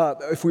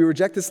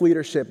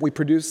leadership, we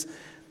produce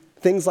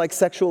things like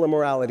sexual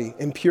immorality,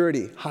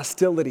 impurity,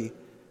 hostility,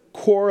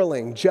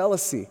 quarreling,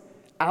 jealousy,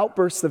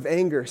 outbursts of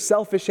anger,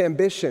 selfish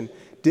ambition,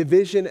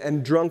 division,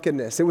 and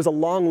drunkenness. It was a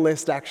long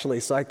list,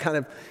 actually, so I kind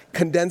of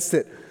condensed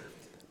it.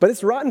 But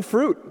it's rotten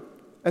fruit.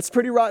 That's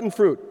pretty rotten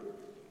fruit.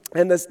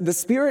 And the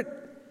Spirit,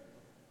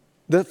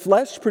 the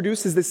flesh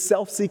produces this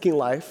self-seeking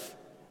life.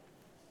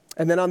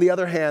 And then on the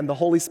other hand, the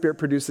Holy Spirit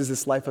produces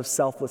this life of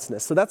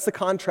selflessness. So that's the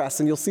contrast,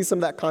 and you'll see some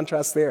of that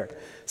contrast there.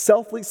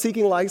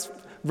 Self-seeking life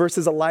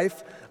versus a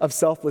life of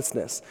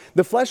selflessness.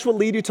 The flesh will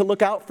lead you to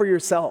look out for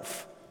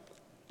yourself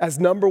as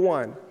number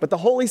one. But the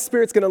Holy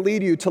Spirit's going to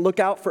lead you to look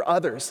out for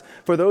others,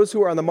 for those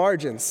who are on the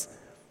margins,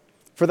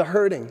 for the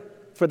hurting,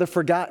 for the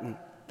forgotten.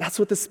 That's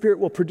what the Spirit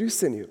will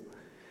produce in you.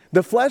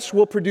 The flesh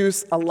will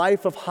produce a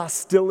life of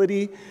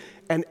hostility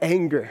and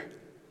anger.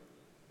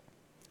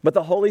 But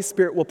the Holy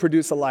Spirit will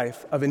produce a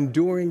life of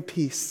enduring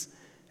peace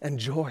and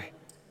joy.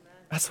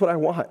 That's what I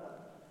want.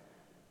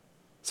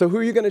 So who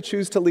are you going to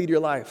choose to lead your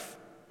life?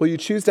 Will you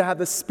choose to have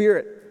the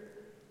Spirit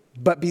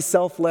but be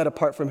self-led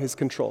apart from his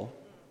control?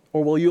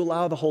 Or will you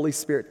allow the Holy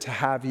Spirit to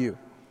have you?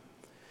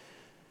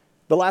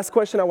 The last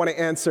question I want to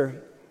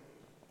answer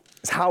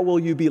is, how will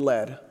you be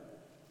led?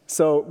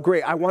 So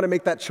great, I want to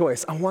make that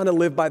choice. I want to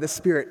live by the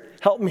Spirit.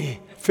 Help me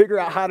figure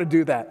out how to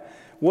do that.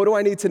 What do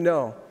I need to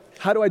know?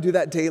 How do I do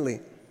that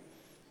daily?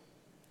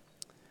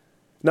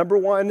 Number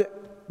one,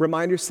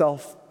 remind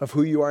yourself of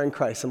who you are in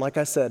Christ. And like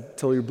I said,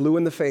 till you're blue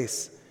in the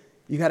face,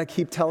 you got to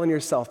keep telling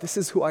yourself, this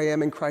is who I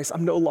am in Christ.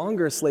 I'm no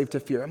longer a slave to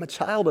fear. I'm a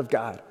child of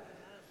God.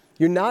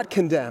 You're not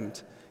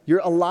condemned. You're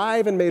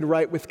alive and made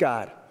right with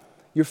God.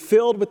 You're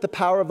filled with the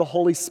power of the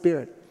Holy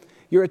Spirit.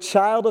 You're a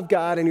child of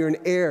God, and you're an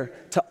heir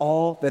to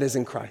all that is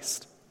in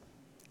Christ.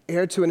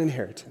 Heir to an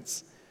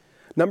inheritance.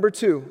 Number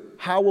two,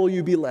 how will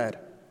you be led?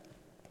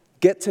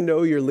 Get to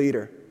know your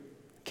leader.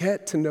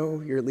 Get to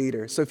know your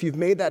leader. So if you've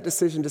made that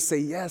decision to say,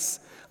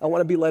 yes, I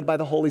want to be led by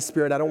the Holy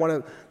Spirit. I don't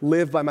want to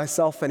live by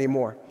myself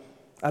anymore.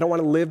 I don't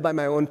want to live by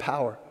my own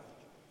power.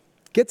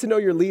 Get to know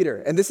your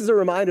leader. And this is a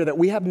reminder that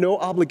we have no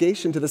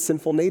obligation to the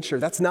sinful nature.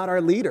 That's not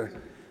our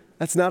leader.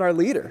 That's not our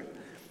leader.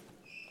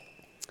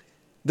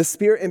 The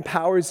Spirit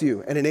empowers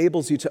you and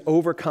enables you to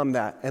overcome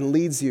that and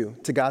leads you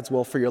to God's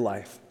will for your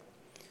life.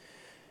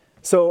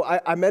 So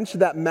I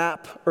mentioned that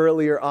map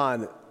earlier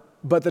on,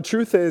 but the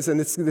truth is, and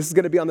this is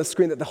going to be on the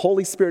screen, that the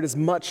Holy Spirit is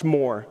much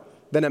more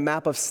than a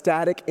map of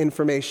static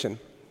information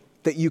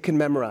that you can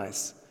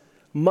memorize.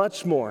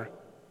 Much more.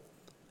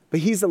 But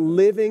he's a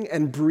living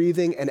and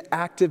breathing and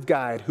active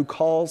guide who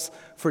calls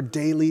for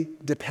daily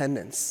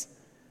dependence.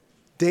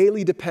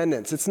 Daily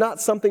dependence. It's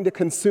not something to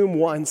consume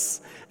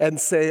once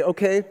and say,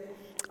 okay,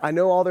 I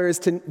know all there is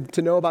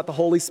to know about the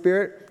Holy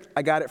Spirit.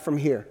 I got it from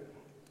here.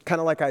 Kind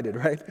of like I did,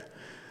 right?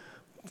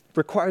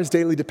 Requires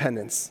daily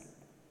dependence.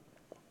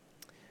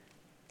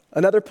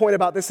 Another point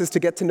about this is to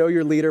get to know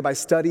your leader by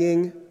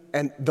studying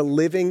the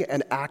living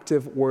and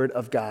active Word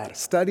of God.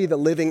 Study the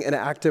living and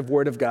active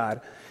Word of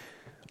God.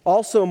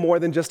 Also more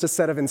than just a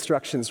set of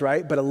instructions,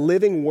 right? But a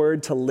living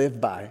word to live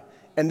by.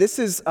 And this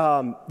is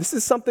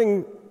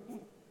something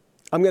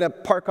I'm going to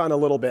park on a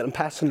little bit. I'm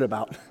passionate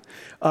about.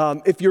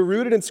 If you're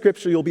rooted in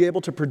Scripture, you'll be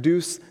able to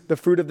produce the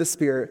fruit of the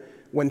Spirit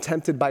when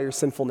tempted by your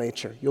sinful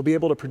nature. You'll be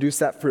able to produce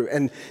that fruit.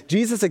 And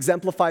Jesus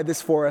exemplified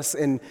this for us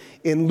in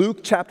Luke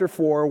chapter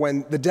 4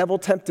 when the devil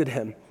tempted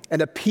him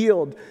and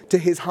appealed to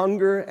his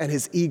hunger and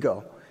his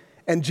ego.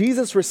 And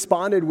Jesus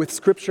responded with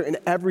Scripture in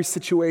every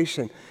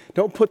situation.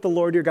 Don't put the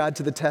Lord your God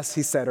to the test,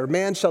 he said, or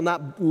man shall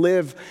not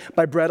live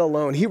by bread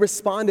alone. He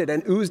responded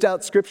and oozed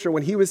out Scripture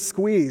when he was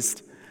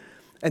squeezed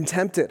and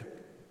tempted.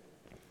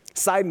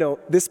 Side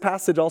note, this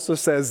passage also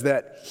says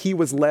that he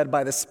was led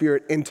by the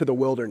Spirit into the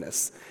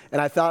wilderness.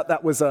 And I thought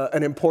that was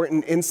an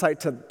important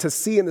insight to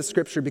see in the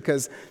Scripture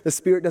because the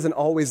Spirit doesn't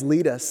always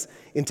lead us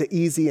into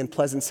easy and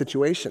pleasant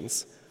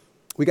situations.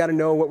 We got to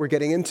know what we're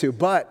getting into.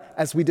 But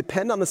as we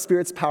depend on the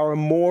Spirit's power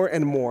more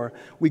and more,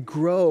 we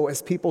grow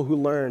as people who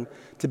learn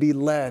to be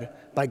led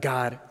by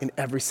God in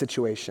every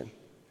situation.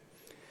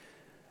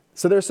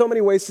 So there are so many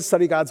ways to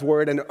study God's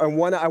Word, and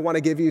one I want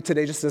to give you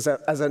today just as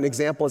an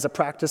example, as a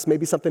practice,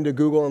 maybe something to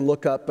Google and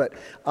look up, but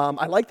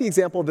I like the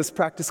example of this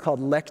practice called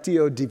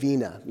Lectio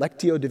Divina.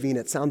 Lectio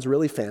Divina, it sounds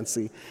really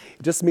fancy.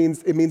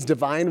 It means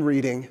divine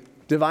reading.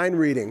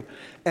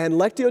 And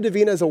Lectio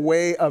Divina is a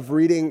way of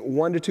reading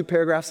 1 to 2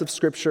 paragraphs of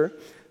Scripture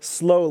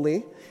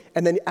slowly,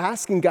 and then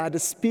asking God to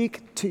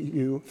speak to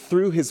you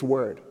through His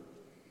Word,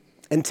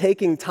 and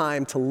taking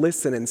time to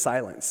listen in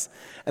silence.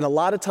 And a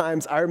lot of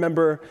times, I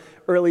remember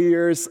early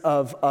years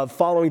of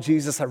following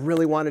Jesus, I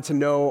really wanted to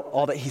know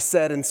all that he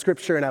said in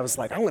Scripture, and I was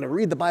like, I'm going to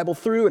read the Bible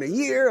through in a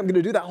year. I'm going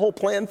to do that whole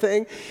plan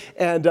thing.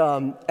 And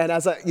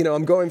as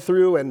I'm going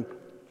through,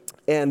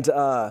 and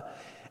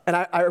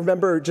I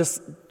remember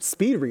just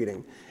speed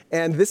reading.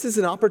 And this is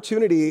an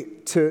opportunity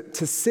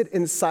to sit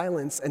in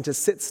silence and to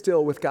sit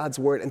still with God's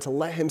Word and to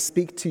let Him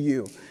speak to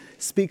you,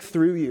 speak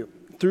through you,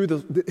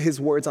 through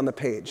His words on the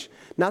page.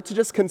 Not to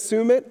just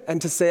consume it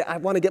and to say, I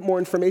want to get more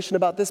information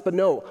about this, but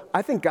no,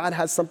 I think God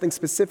has something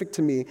specific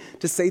to me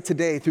to say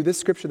today through this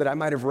Scripture that I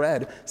might have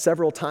read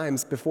several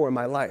times before in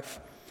my life.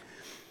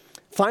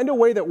 Find a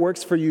way that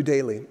works for you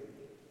daily.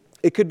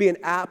 It could be an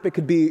app, it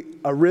could be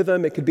a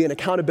rhythm, it could be an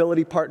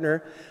accountability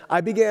partner. I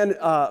began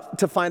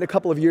to find a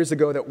couple of years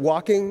ago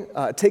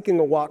that taking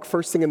a walk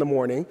first thing in the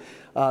morning,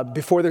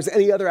 before there's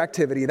any other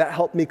activity, that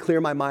helped me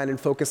clear my mind and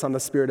focus on the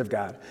Spirit of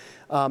God.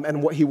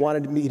 And what He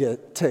wanted me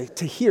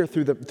to hear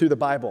through the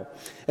Bible.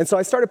 And so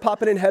I started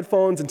popping in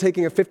headphones and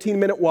taking a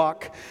 15-minute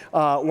walk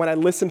when I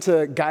listened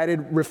to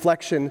guided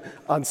reflection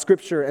on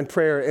Scripture and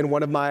prayer in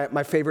one of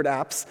my favorite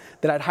apps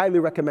that I'd highly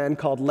recommend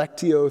called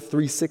Lectio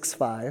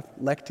 365,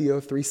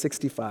 Lectio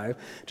 365.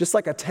 Just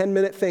like a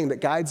 10-minute thing that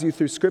guides you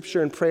through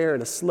Scripture and prayer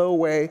in a slow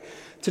way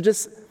to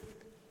just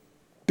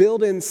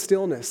build in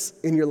stillness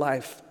in your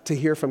life to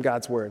hear from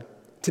God's Word,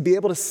 to be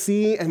able to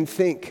see and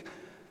think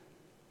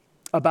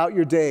about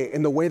your day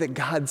in the way that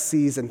God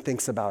sees and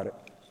thinks about it.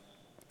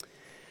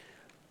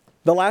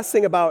 The last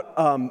thing about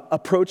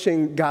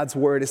approaching God's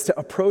Word is to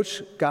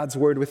approach God's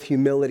Word with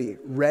humility,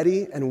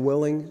 ready and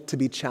willing to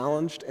be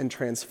challenged and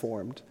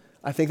transformed.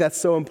 I think that's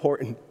so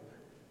important.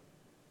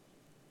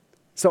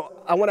 So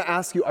I want to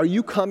ask you, are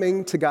you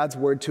coming to God's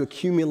Word to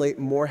accumulate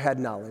more head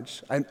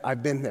knowledge?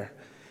 I've been there.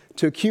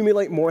 To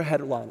accumulate more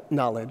head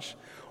knowledge.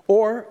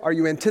 Or are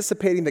you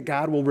anticipating that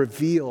God will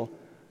reveal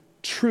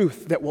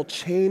truth that will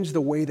change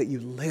the way that you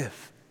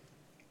live?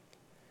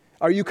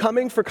 Are you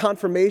coming for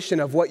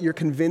confirmation of what you're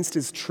convinced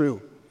is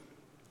true?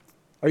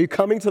 Are you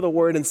coming to the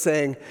Word and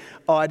saying,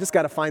 oh, I just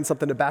got to find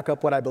something to back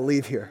up what I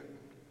believe here?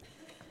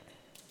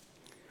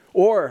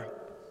 Or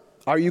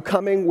are you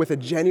coming with a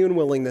genuine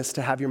willingness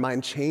to have your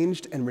mind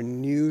changed and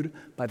renewed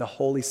by the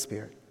Holy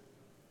Spirit?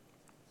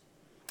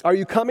 Are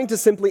you coming to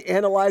simply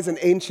analyze an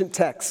ancient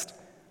text?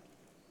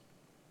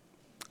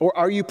 Or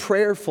are you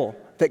prayerful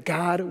that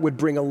God would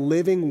bring a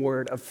living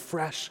word of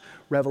fresh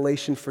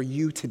revelation for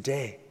you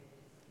today?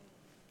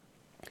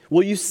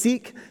 Will you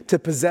seek to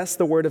possess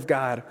the Word of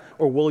God,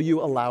 or will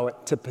you allow it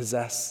to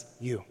possess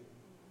you?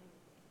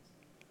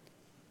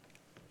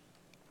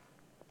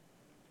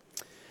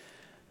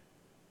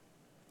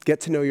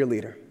 Get to know your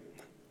leader.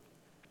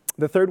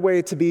 The third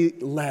way to be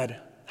led,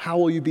 how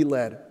will you be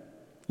led?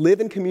 Live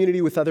in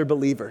community with other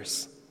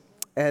believers.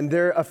 And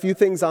there are a few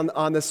things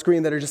on the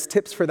screen that are just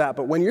tips for that.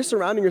 But when you're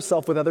surrounding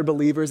yourself with other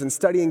believers and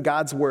studying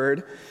God's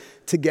Word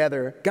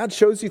together, God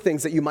shows you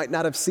things that you might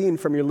not have seen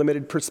from your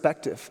limited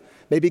perspective.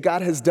 Maybe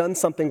God has done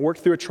something,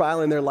 worked through a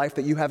trial in their life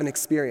that you haven't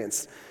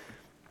experienced.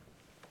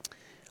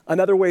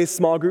 Another way is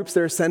small groups.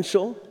 They're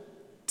essential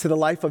to the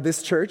life of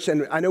this church.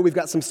 And I know we've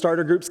got some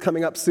starter groups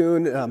coming up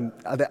soon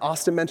that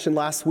Austin mentioned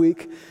last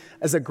week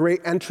as a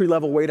great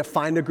entry-level way to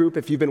find a group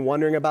if you've been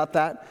wondering about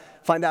that.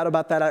 Find out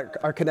about that at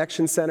our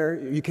Connection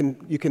Center. You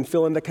can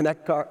fill in the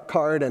Connect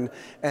card and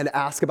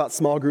ask about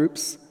small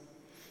groups.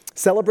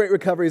 Celebrate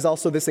Recovery is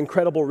also this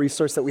incredible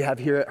resource that we have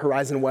here at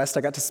Horizon West.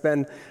 I got to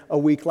spend a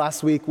week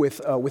last week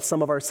with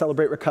some of our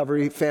Celebrate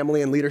Recovery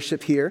family and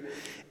leadership here.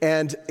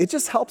 And it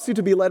just helps you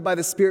to be led by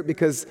the Spirit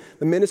because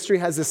the ministry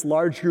has this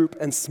large group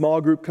and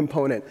small group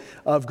component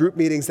of group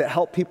meetings that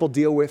help people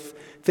deal with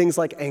things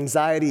like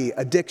anxiety,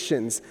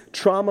 addictions,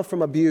 trauma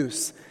from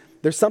abuse.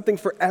 There's something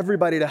for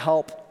everybody to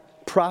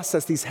help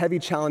process these heavy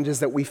challenges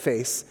that we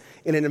face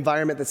in an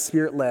environment that's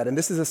Spirit-led. And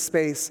this is a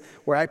space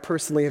where I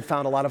personally have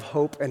found a lot of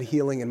hope and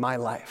healing in my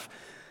life.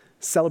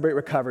 Celebrate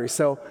Recovery.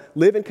 So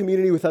live in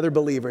community with other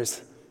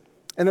believers.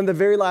 And then the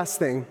very last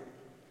thing,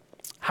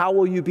 how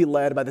will you be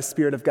led by the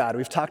Spirit of God?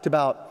 We've talked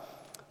about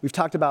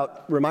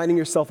reminding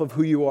yourself of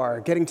who you are,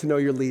 getting to know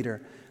your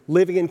leader,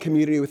 living in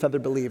community with other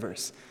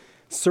believers.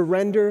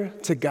 Surrender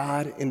to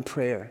God in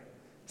prayer.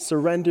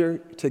 Surrender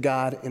to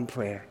God in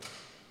prayer.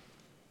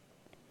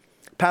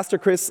 Pastor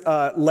Chris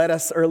led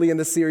us early in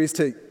the series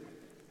to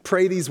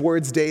pray these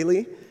words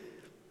daily,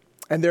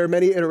 and there are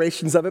many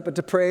iterations of it, but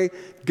to pray,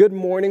 good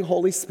morning,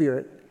 Holy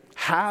Spirit,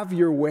 have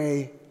your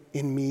way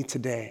in me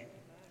today.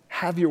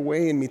 Have your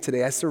way in me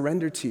today. I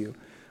surrender to you.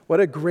 What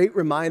a great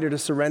reminder to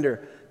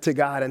surrender to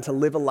God and to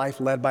live a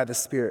life led by the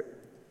Spirit.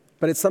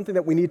 But it's something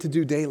that we need to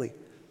do daily.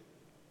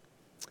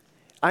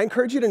 I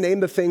encourage you to name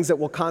the things that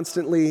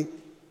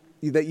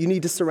that you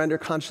need to surrender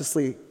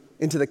consciously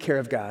into the care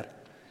of God.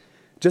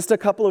 Just a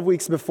couple of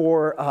weeks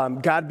before,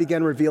 God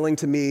began revealing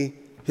to me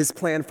his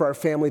plan for our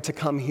family to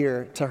come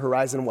here to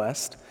Horizon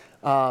West.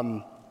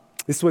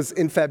 This was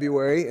in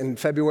February. In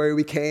February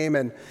we came,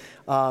 and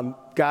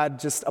God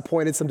just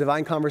appointed some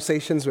divine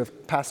conversations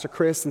with Pastor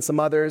Chris and some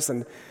others.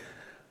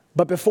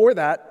 But before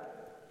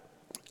that,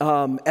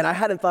 and I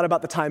hadn't thought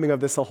about the timing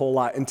of this a whole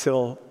lot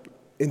until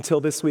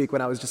this week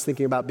when I was just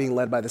thinking about being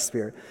led by the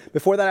Spirit.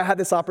 Before that, I had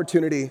this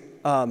opportunity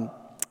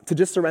to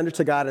just surrender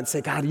to God and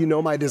say, God, you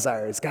know my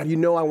desires. God, you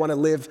know I want to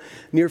live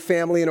near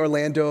family in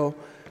Orlando.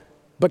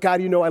 But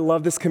God, you know I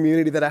love this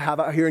community that I have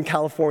out here in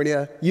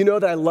California. You know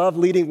that I love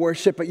leading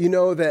worship, but you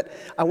know that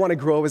I want to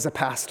grow as a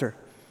pastor.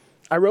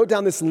 I wrote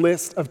down this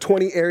list of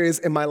 20 areas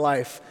in my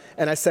life,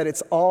 and I said,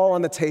 it's all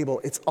on the table.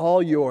 It's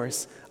all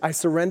yours. I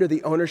surrender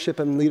the ownership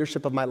and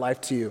leadership of my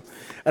life to you.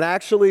 And I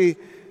actually,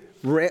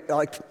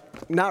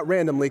 not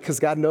randomly, because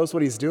God knows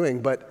what he's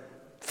doing, but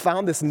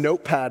found this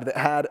notepad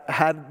that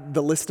had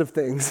the list of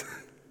things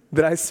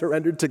that I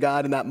surrendered to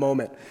God in that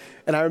moment.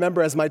 And I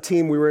remember as my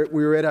team, we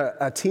were at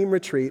a team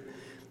retreat,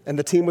 and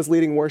the team was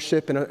leading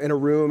worship in a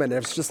room, and I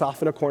was just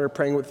off in a corner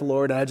praying with the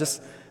Lord, and I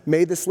just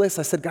made this list.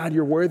 I said, God,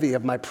 you're worthy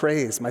of my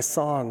praise, my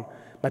song,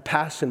 my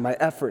passion, my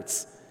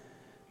efforts,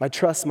 my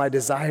trust, my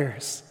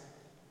desires,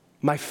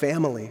 my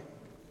family.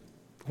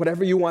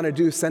 Whatever you want to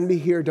do, send me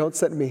here, don't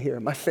send me here,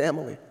 my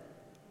family.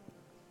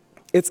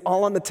 It's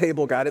all on the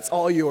table, God. It's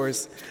all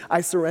yours.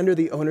 I surrender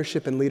the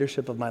ownership and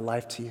leadership of my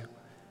life to you.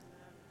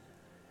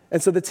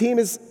 And so the team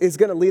is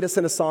going to lead us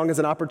in a song as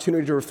an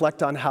opportunity to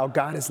reflect on how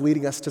God is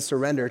leading us to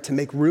surrender, to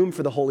make room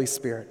for the Holy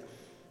Spirit,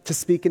 to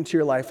speak into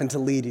your life and to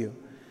lead you.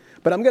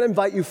 But I'm going to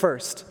invite you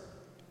first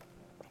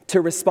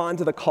to respond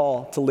to the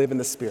call to live in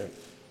the Spirit.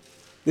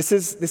 This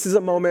is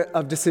a moment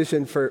of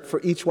decision for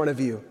each one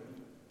of you.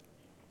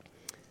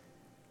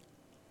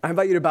 I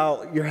invite you to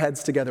bow your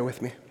heads together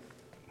with me.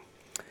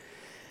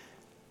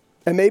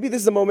 And maybe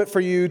this is a moment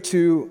for you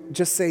to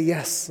just say,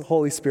 yes,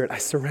 Holy Spirit, I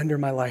surrender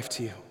my life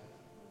to you.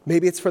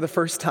 Maybe it's for the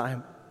first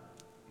time,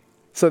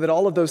 so that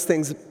all of those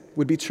things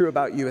would be true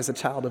about you as a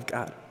child of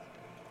God.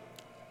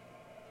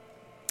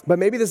 But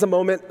maybe there's a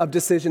moment of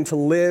decision to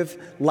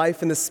live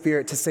life in the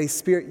Spirit, to say,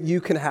 Spirit, you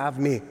can have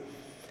me.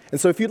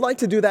 And so if you'd like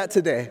to do that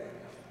today,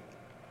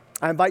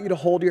 I invite you to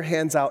hold your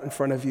hands out in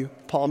front of you,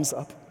 palms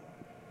up.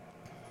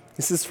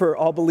 This is for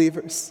all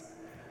believers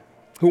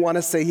who want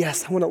to say,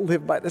 yes, I want to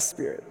live by the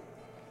Spirit.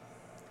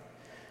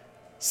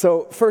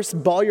 So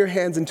first, ball your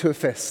hands into a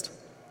fist.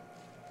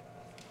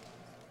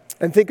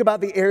 And think about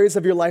the areas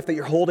of your life that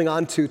you're holding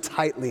on to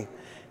tightly.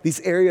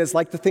 These areas,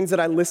 like the things that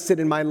I listed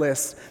in my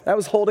list, that I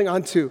was holding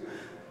on to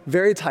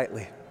very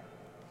tightly.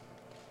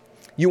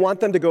 You want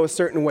them to go a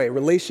certain way: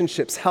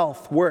 relationships,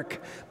 health,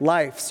 work,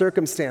 life,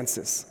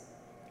 circumstances.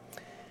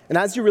 And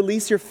as you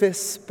release your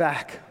fists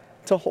back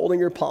to holding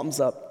your palms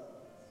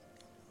up,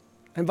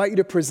 I invite you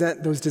to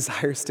present those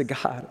desires to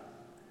God.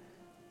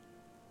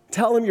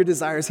 Tell him your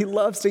desires. He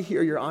loves to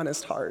hear your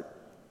honest heart.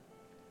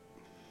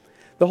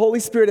 The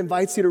Holy Spirit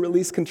invites you to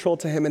release control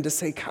to him and to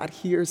say, God,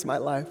 here's my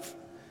life.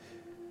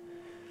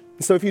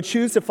 And so if you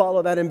choose to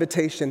follow that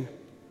invitation,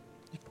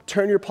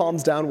 turn your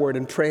palms downward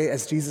and pray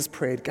as Jesus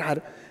prayed.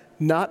 God,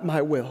 not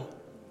my will,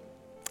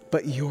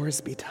 but yours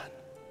be done.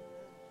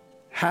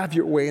 Have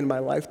your way in my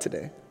life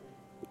today.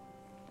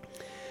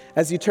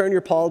 As you turn your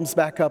palms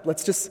back up,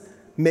 let's just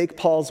make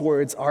Paul's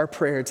words our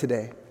prayer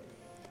today.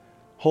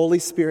 Holy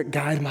Spirit,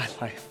 guide my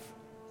life.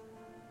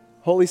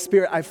 Holy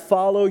Spirit, I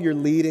follow your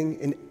leading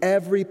in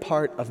every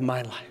part of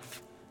my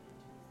life.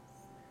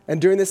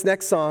 And during this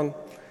next song,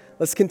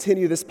 let's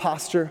continue this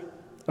posture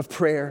of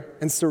prayer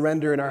and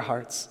surrender in our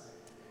hearts.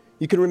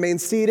 You can remain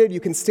seated. You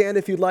can stand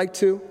if you'd like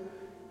to.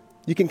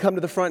 You can come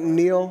to the front and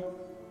kneel.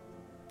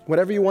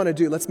 Whatever you want to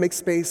do, let's make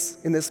space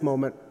in this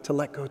moment to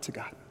let go to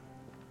God.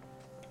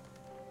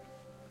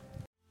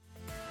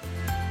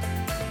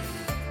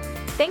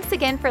 Thanks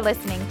again for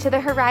listening to the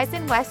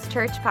Horizon West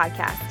Church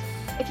podcast.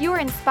 If you were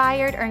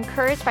inspired or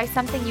encouraged by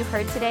something you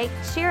heard today,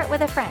 share it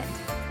with a friend.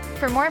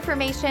 For more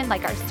information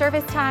like our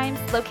service times,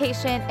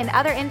 location, and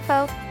other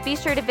info, be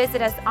sure to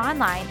visit us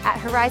online at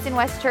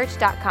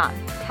horizonwestchurch.com.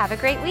 Have a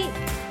great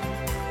week.